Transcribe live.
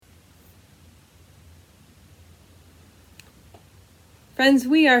Friends,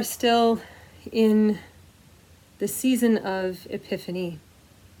 we are still in the season of Epiphany,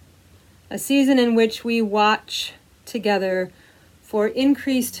 a season in which we watch together for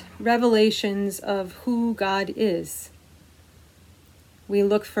increased revelations of who God is. We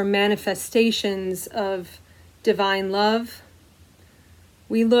look for manifestations of divine love.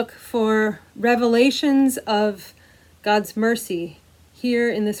 We look for revelations of God's mercy here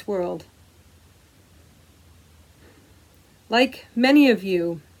in this world. Like many of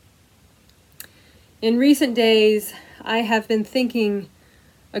you, in recent days, I have been thinking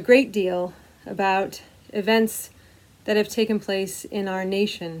a great deal about events that have taken place in our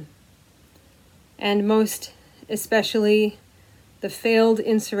nation, and most especially the failed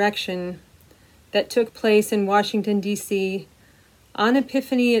insurrection that took place in Washington, D.C. on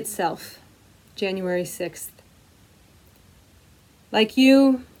Epiphany itself, January 6th. Like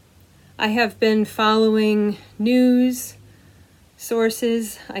you, I have been following news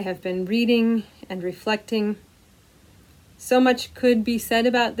sources. I have been reading and reflecting. So much could be said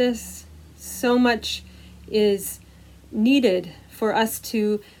about this. So much is needed for us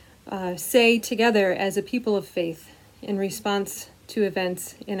to say together as a people of faith in response to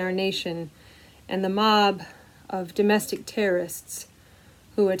events in our nation and the mob of domestic terrorists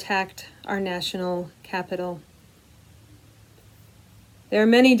who attacked our national capital. There are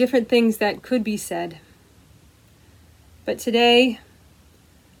many different things that could be said. But today,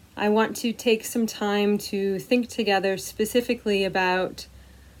 I want to take some time to think together specifically about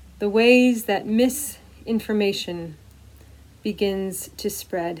the ways that misinformation begins to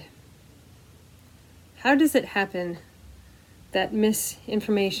spread. How does it happen that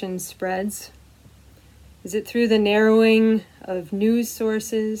misinformation spreads? Is it through the narrowing of news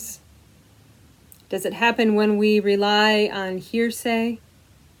sources? Does it happen when we rely on hearsay?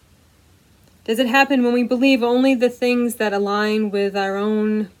 Does it happen when we believe only the things that align with our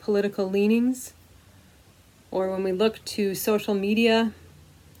own political leanings? Or when we look to social media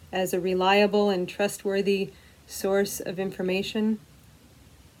as a reliable and trustworthy source of information?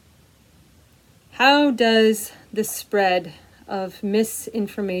 How does the spread of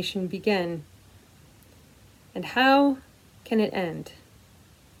misinformation begin? And how can it end?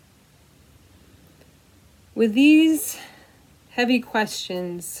 With these heavy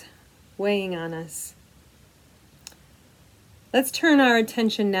questions weighing on us, let's turn our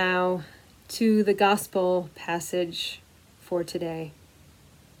attention now to the gospel passage for today.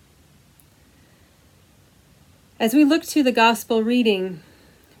 As we look to the gospel reading,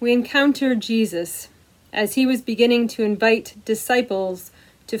 we encounter Jesus as he was beginning to invite disciples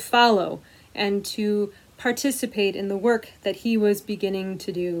to follow and to participate in the work that he was beginning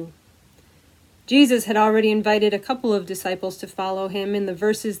to do. Jesus had already invited a couple of disciples to follow him in the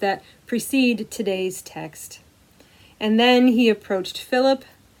verses that precede today's text. And then he approached Philip,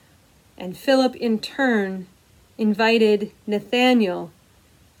 and Philip in turn invited Nathanael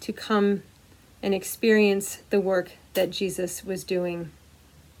to come and experience the work that Jesus was doing.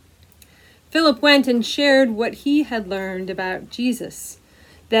 Philip went and shared what he had learned about Jesus,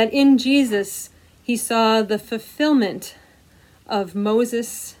 that in Jesus he saw the fulfillment of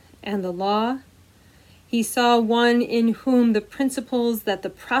Moses and the law. He saw one in whom the principles that the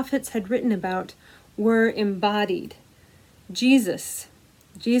prophets had written about were embodied. Jesus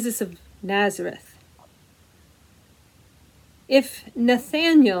of Nazareth. If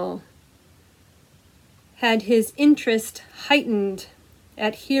Nathanael had his interest heightened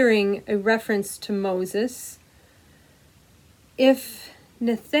at hearing a reference to Moses, if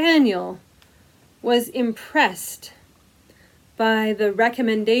Nathanael was impressed by the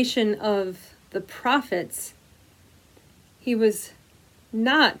recommendation of the prophets, he was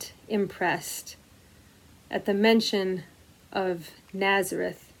not impressed at the mention of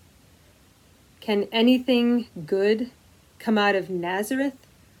Nazareth. Can anything good come out of Nazareth?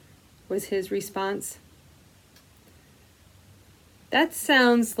 Was his response. That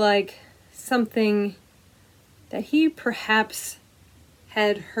sounds like something that he perhaps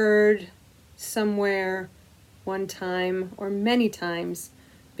had heard somewhere one time or many times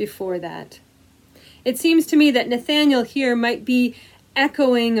before that. It seems to me that Nathanael here might be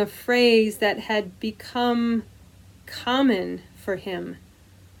echoing a phrase that had become common for him.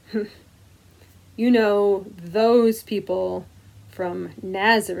 You know, those people from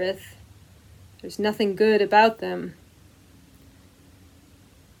Nazareth, there's nothing good about them.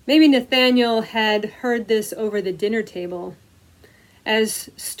 Maybe Nathanael had heard this over the dinner table,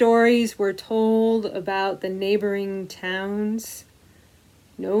 as stories were told about the neighboring towns.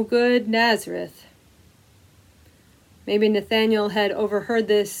 No good Nazareth. Maybe Nathanael had overheard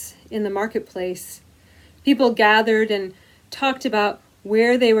this in the marketplace. People gathered and talked about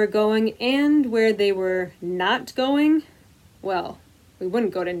where they were going and where they were not going, well, we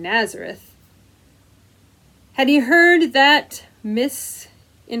wouldn't go to Nazareth. Had he heard that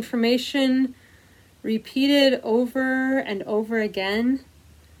misinformation repeated over and over again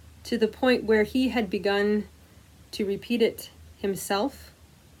to the point where he had begun to repeat it himself?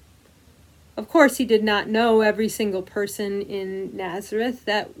 Of course, he did not know every single person in Nazareth.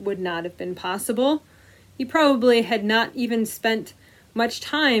 That would not have been possible. He probably had not even spent much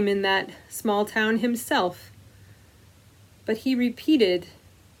time in that small town himself. But he repeated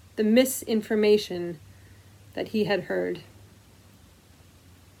the misinformation that he had heard.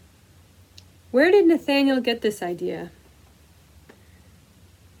 Where did Nathanael get this idea?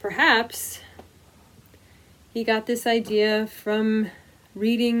 Perhaps he got this idea from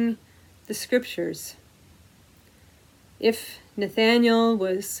reading the scriptures. If Nathanael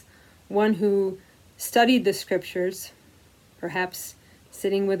was one who studied the scriptures, perhaps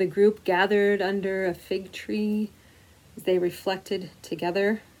sitting with a group gathered under a fig tree as they reflected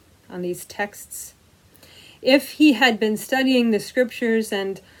together on these texts, if he had been studying the scriptures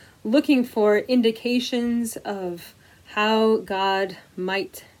and looking for indications of how God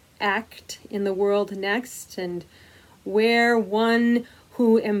might act in the world next, and where one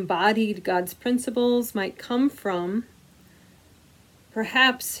who embodied God's principles might come from,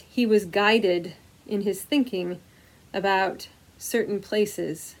 perhaps he was guided in his thinking about certain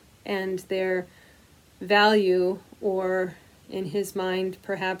places and their value, or in his mind,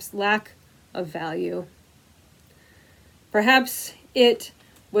 perhaps lack of value. Perhaps it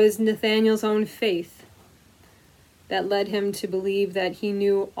was Nathanael's own faith that led him to believe that he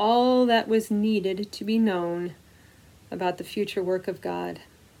knew all that was needed to be known about the future work of God.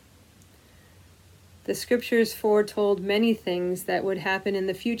 The scriptures foretold many things that would happen in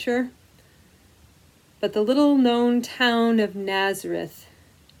the future, but the little-known town of Nazareth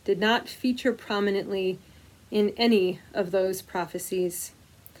did not feature prominently in any of those prophecies.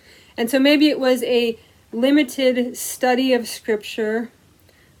 And so maybe it was a limited study of scripture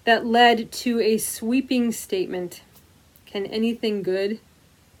that led to a sweeping statement. Can anything good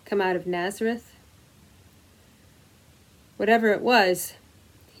come out of Nazareth? Whatever it was,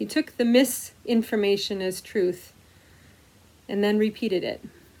 he took the misinformation as truth and then repeated it.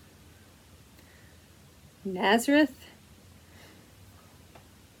 Nazareth?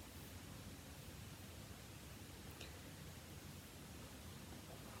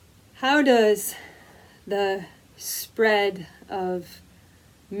 How does the spread of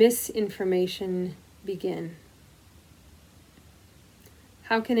misinformation begin?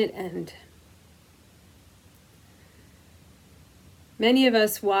 How can it end? Many of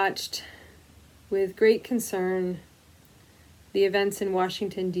us watched with great concern the events in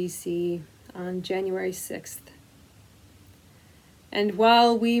Washington, D.C. on January 6th. And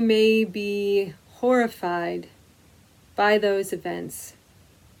while we may be horrified by those events,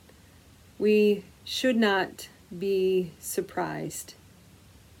 we should not be surprised.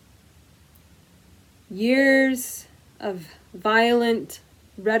 Years of violent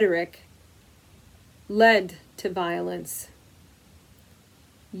rhetoric led to violence.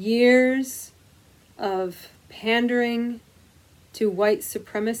 Years of pandering to white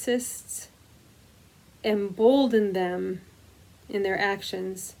supremacists emboldened them in their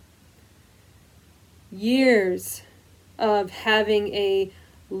actions. Years of having a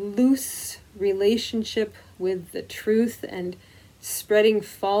loose relationship with the truth and spreading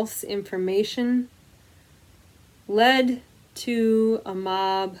false information led to a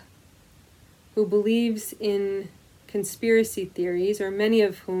mob who believes in conspiracy theories, or many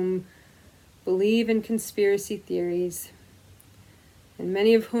of whom believe in conspiracy theories, and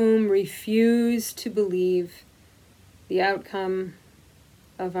many of whom refuse to believe the outcome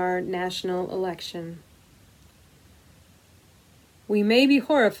of our national election. We may be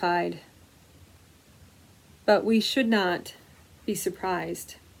horrified, but we should not be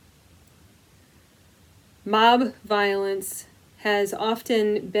surprised. Mob violence has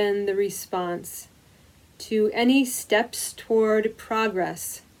often been the response to any steps toward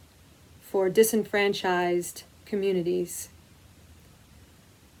progress for disenfranchised communities.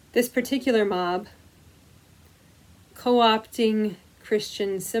 This particular mob, co-opting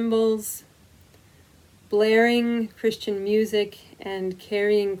Christian symbols, blaring Christian music, and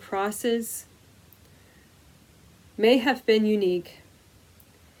carrying crosses, may have been unique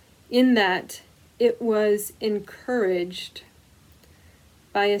in that it was encouraged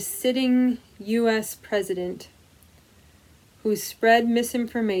by a sitting U.S. president who spread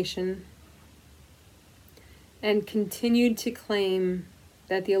misinformation and continued to claim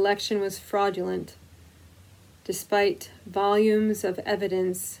that the election was fraudulent despite volumes of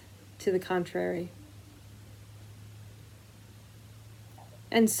evidence to the contrary.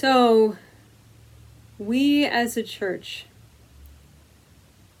 And so, we as a church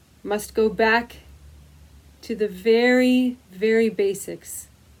must go back to the very, very basics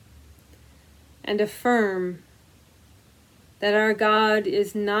and affirm that our God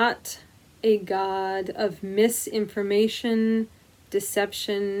is not a God of misinformation,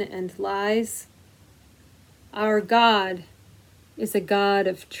 deception, and lies. Our God is a God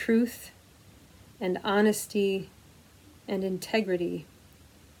of truth and honesty and integrity.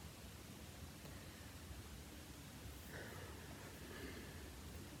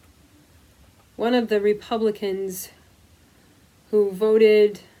 One of the Republicans who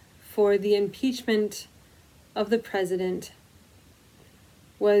voted for the impeachment of the president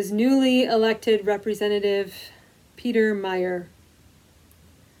was newly elected Representative Peter Meijer.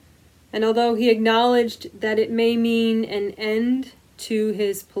 And although he acknowledged that it may mean an end to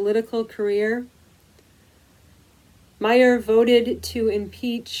his political career, Meijer voted to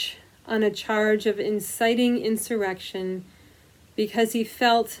impeach on a charge of inciting insurrection because he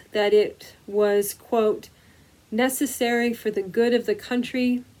felt that it was, quote, necessary for the good of the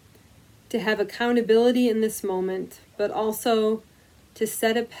country to have accountability in this moment, but also to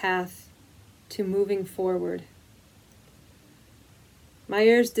set a path to moving forward.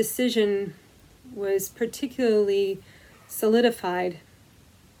 Meijer's decision was particularly solidified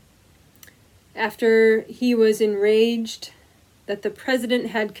after he was enraged that the president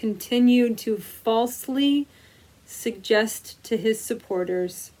had continued to falsely suggest to his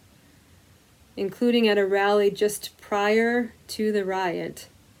supporters, including at a rally just prior to the riot,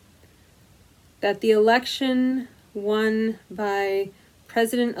 that the election won by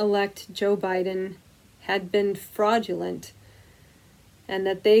President-elect Joe Biden had been fraudulent and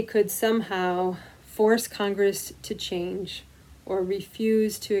that they could somehow force Congress to change or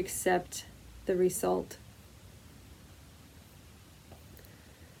refuse to accept the result.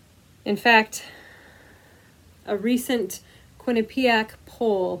 In fact, a recent Quinnipiac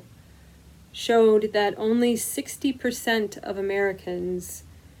poll showed that only 60% of Americans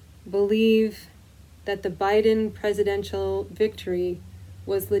believe that the Biden presidential victory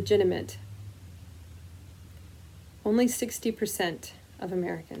was legitimate. Only 60% of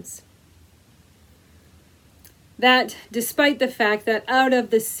Americans. That despite the fact that out of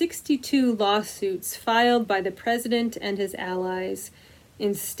the 62 lawsuits filed by the president and his allies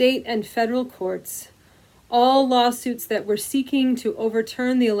in state and federal courts, all lawsuits that were seeking to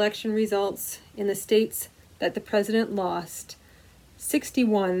overturn the election results in the states that the president lost,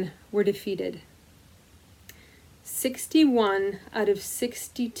 61 were defeated. 61 out of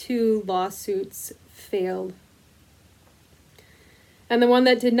 62 lawsuits failed. And the one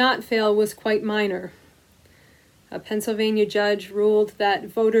that did not fail was quite minor. A Pennsylvania judge ruled that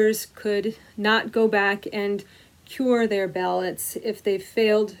voters could not go back and cure their ballots if they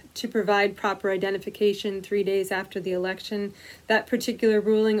failed to provide proper identification 3 days after the election. That particular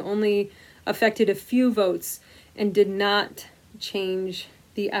ruling only affected a few votes and did not change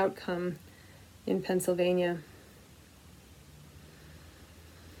the outcome in Pennsylvania.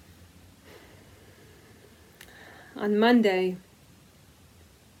 On Monday,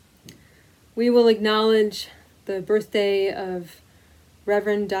 we will acknowledge the birthday of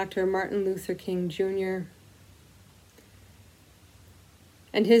Reverend Dr. Martin Luther King Jr.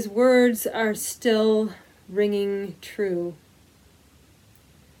 And his words are still ringing true.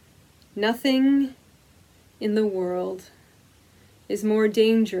 Nothing in the world is more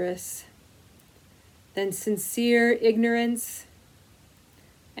dangerous than sincere ignorance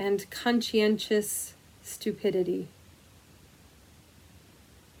and conscientious stupidity.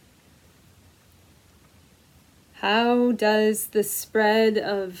 How does the spread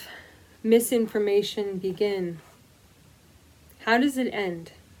of misinformation begin? How does it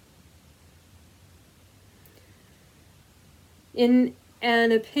end? In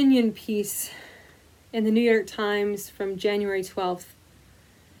an opinion piece in the New York Times from January 12th,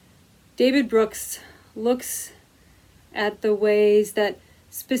 David Brooks looks at the ways that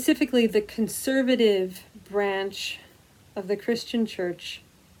specifically the conservative branch of the Christian church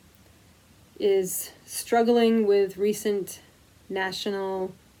is struggling with recent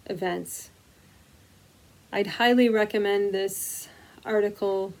national events. I'd highly recommend this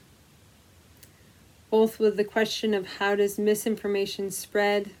article, both with the question of how does misinformation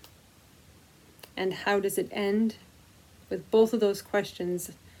spread and how does it end, with both of those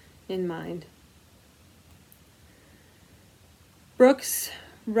questions in mind. Brooks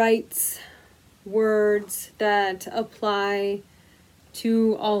writes words that apply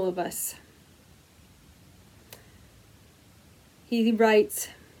to all of us. he writes,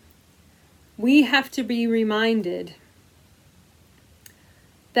 we have to be reminded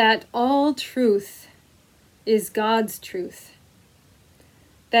that all truth is God's truth,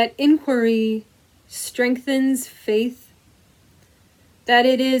 that inquiry strengthens faith, that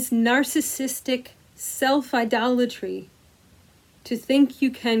it is narcissistic self-idolatry to think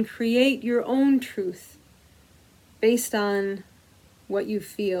you can create your own truth based on what you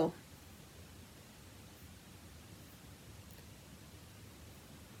feel.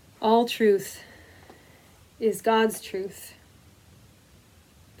 All truth is God's truth.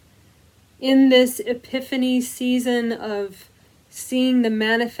 In this Epiphany season of seeing the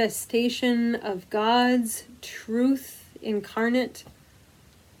manifestation of God's truth incarnate,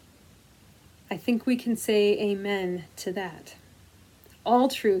 I think we can say amen to that. All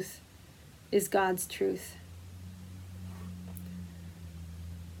truth is God's truth.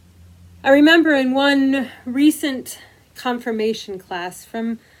 I remember in one recent confirmation class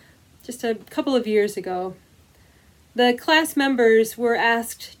from just a couple of years ago, the class members were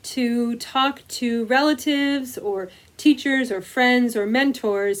asked to talk to relatives or teachers or friends or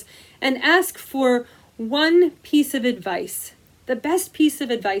mentors and ask for one piece of advice, the best piece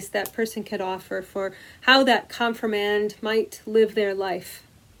of advice that person could offer for how that confirmand might live their life.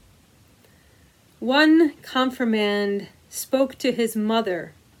 One confirmand spoke to his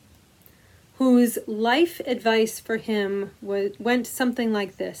mother, whose life advice for him went something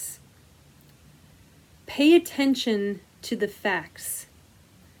like this: pay attention to the facts,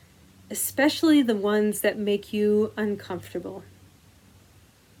 especially the ones that make you uncomfortable.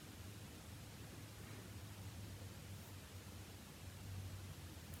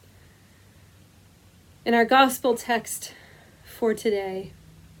 In our gospel text for today,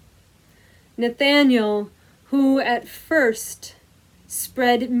 Nathanael, who at first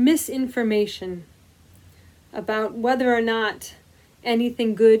spread misinformation about whether or not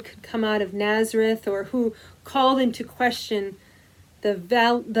anything good could come out of Nazareth, or who called into question the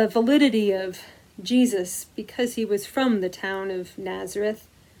validity of Jesus because he was from the town of Nazareth,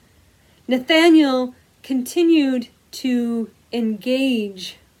 Nathanael continued to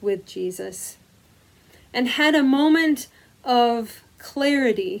engage with Jesus and had a moment of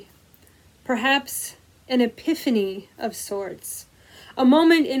clarity, perhaps an epiphany of sorts, a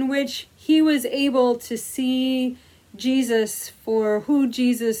moment in which he was able to see Jesus for who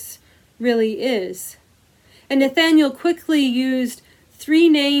Jesus really is. And Nathanael quickly used 3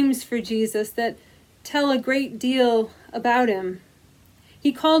 names for Jesus that tell a great deal about him.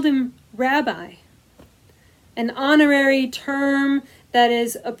 He called him Rabbi, an honorary term that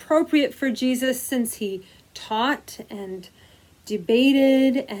is appropriate for Jesus since he taught and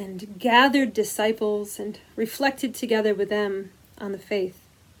debated and gathered disciples and reflected together with them on the faith.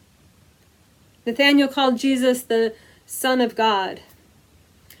 Nathanael called Jesus the Son of God,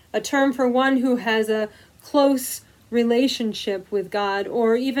 a term for one who has a close relationship with God,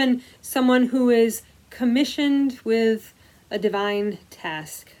 or even someone who is commissioned with a divine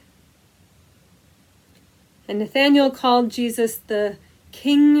task. And Nathanael called Jesus the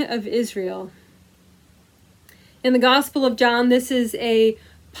King of Israel. In the Gospel of John, this is a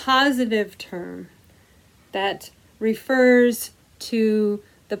positive term that refers to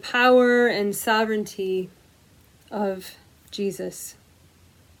the power and sovereignty of Jesus.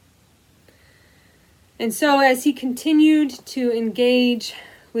 And so as he continued to engage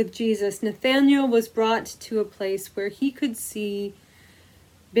with Jesus, Nathanael was brought to a place where he could see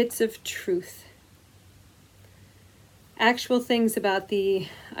bits of truth, actual things about the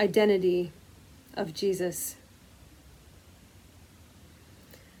identity of Jesus.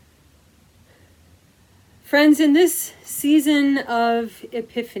 Friends, in this season of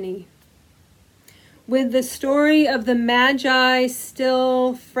Epiphany, with the story of the Magi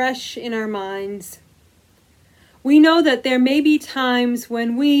still fresh in our minds, we know that there may be times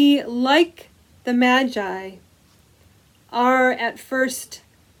when we, like the Magi, are at first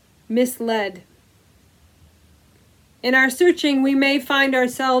misled. In our searching, we may find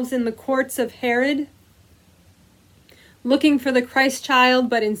ourselves in the courts of Herod, looking for the Christ child,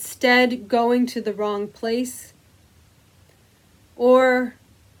 but instead going to the wrong place. Or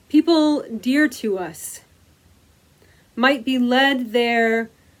people dear to us might be led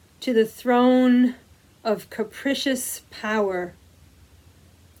there to the throne of capricious power,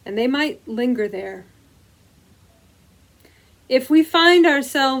 and they might linger there. If we find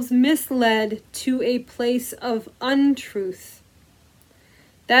ourselves misled to a place of untruth,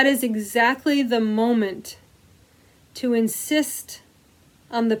 that is exactly the moment to insist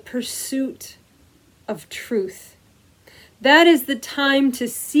on the pursuit of truth. That is the time to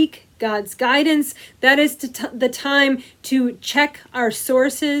seek God's guidance. That is the time to check our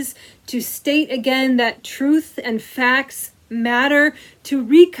sources, to state again that truth and facts matter, to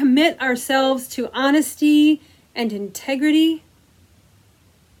recommit ourselves to honesty and integrity.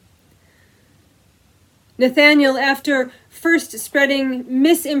 Nathanael, after first spreading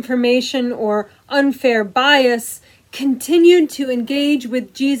misinformation or unfair bias, continued to engage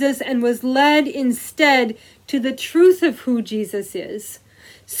with Jesus and was led instead to the truth of who Jesus is.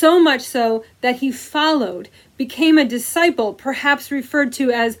 So much so that he followed, became a disciple, perhaps referred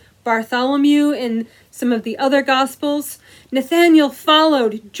to as Bartholomew in some of the other Gospels. Nathanael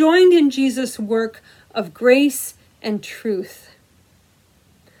followed, joined in Jesus' work of grace and truth.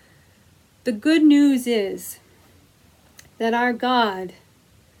 The good news is that our God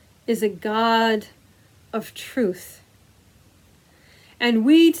is a God of truth. And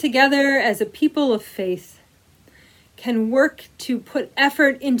we together as a people of faith can work to put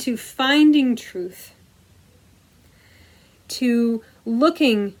effort into finding truth, to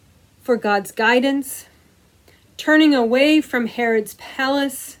looking for God's guidance, turning away from Herod's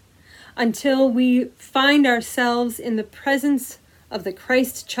palace until we find ourselves in the presence of the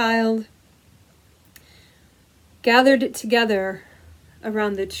Christ child, gathered together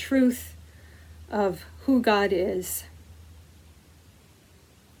around the truth of who God is.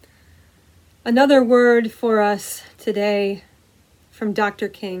 Another word for us today from Dr.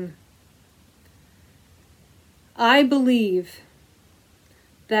 King. I believe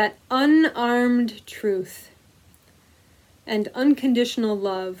that unarmed truth and unconditional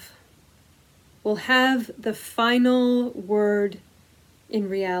love will have the final word in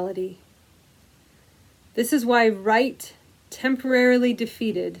reality. This is why right, temporarily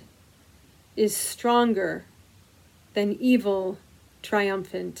defeated, is stronger than evil,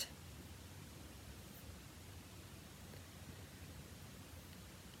 triumphant.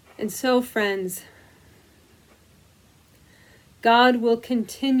 And so, friends, God will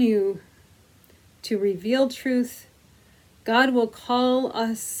continue to reveal truth. God will call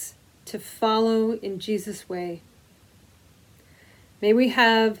us to follow in Jesus' way. May we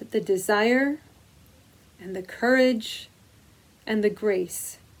have the desire and the courage and the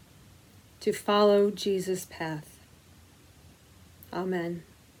grace to follow Jesus' path. Amen.